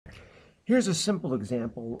Here's a simple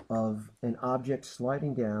example of an object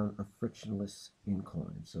sliding down a frictionless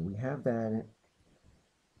incline. So we have that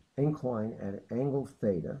incline at an angle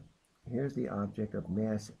theta. Here's the object of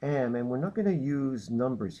mass m, and we're not going to use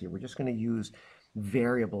numbers here. We're just going to use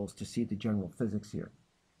variables to see the general physics here.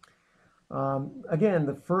 Again,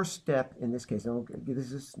 the first step in this case,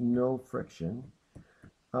 this is no friction,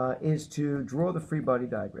 is to draw the free body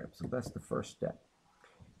diagram. So that's the first step.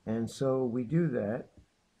 And so we do that.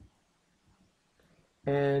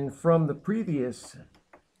 And from the previous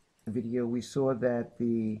video, we saw that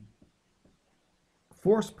the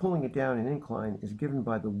force pulling it down an incline is given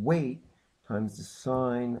by the weight times the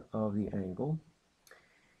sine of the angle.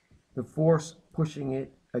 The force pushing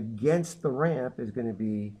it against the ramp is going to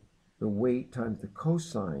be the weight times the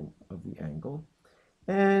cosine of the angle.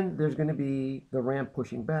 And there's going to be the ramp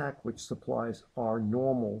pushing back, which supplies our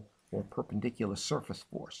normal or perpendicular surface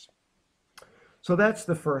force. So that's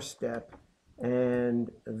the first step.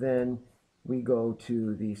 And then we go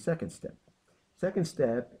to the second step. Second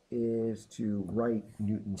step is to write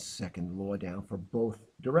Newton's second law down for both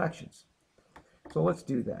directions. So let's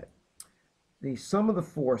do that. The sum of the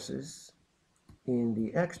forces in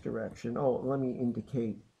the x direction, let me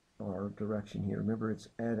indicate our direction here. Remember, it's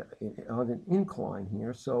on an incline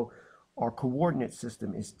here, so our coordinate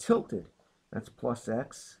system is tilted. That's plus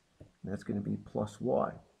x, and that's going to be plus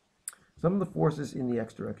y. Sum of the forces in the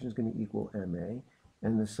x direction is going to equal ma,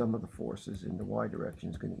 and the sum of the forces in the y direction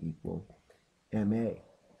is going to equal ma.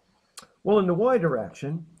 Well, in the y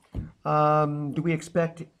direction, do we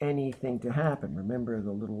expect anything to happen? Remember,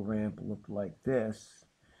 the little ramp looked like this.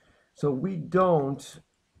 So we don't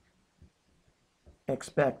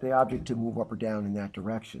expect the object to move up or down in that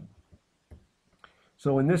direction.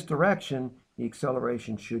 So in this direction, the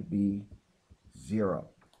acceleration should be 0.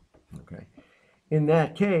 Okay. In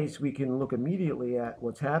that case, we can look immediately at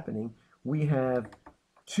what's happening. We have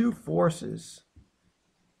two forces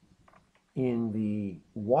in the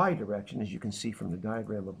y direction, as you can see from the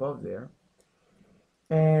diagram above there.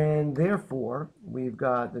 And therefore, we've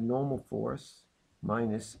got the normal force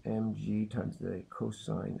minus mg times the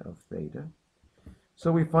cosine of theta.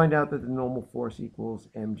 So we find out that the normal force equals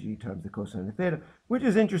mg times the cosine of theta, which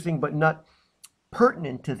is interesting but not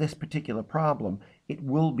pertinent to this particular problem. It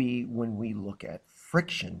will be when we look at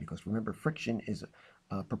friction, because remember, friction is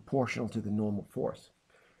proportional to the normal force.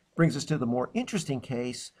 Brings us to the more interesting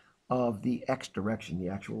case of the x direction, the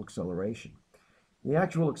actual acceleration. The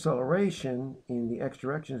actual acceleration in the x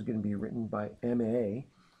direction is going to be written by ma.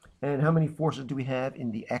 And how many forces do we have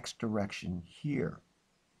in the x direction here?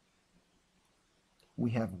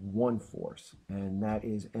 We have one force, and that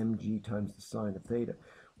is mg times the sine of theta.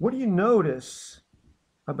 What do you notice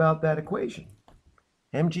about that equation?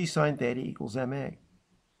 Mg sine theta equals ma.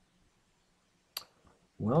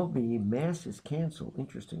 Well, the masses cancel,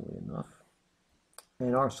 interestingly enough.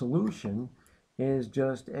 And our solution is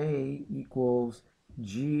just a equals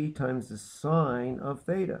g times the sine of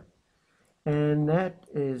theta. And that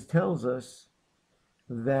tells us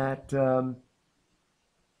that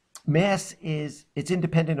mass it's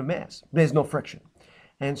independent of mass. There's no friction.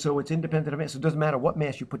 And so it's independent of mass. So it doesn't matter what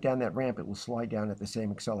mass you put down that ramp, it will slide down at the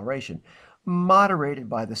same acceleration, moderated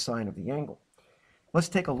by the sine of the angle. Let's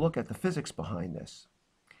take a look at the physics behind this.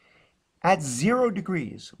 At 0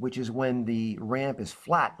 degrees, which is when the ramp is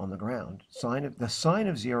flat on the ground, the sine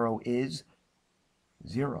of 0 is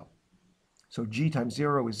 0. So g times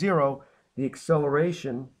 0 is 0. The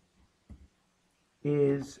acceleration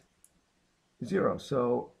is 0.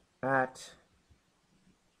 So at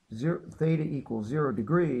theta equals 0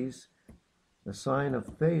 degrees, the sine of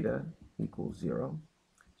theta equals 0.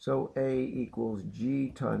 So a equals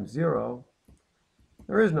g times 0.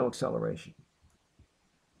 There is no acceleration.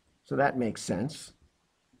 So that makes sense.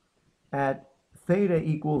 At theta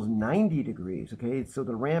equals 90 degrees, okay, so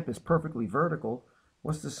the ramp is perfectly vertical.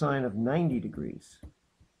 What's the sine of 90 degrees?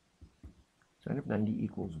 Sine of 90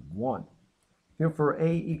 equals 1. Therefore,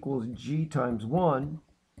 a equals g times 1,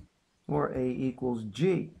 or a equals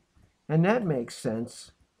g. And that makes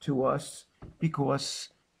sense to us because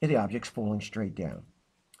the object's falling straight down.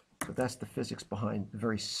 So that's the physics behind the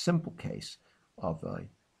very simple case of an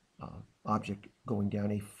object going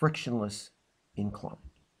down a frictionless incline.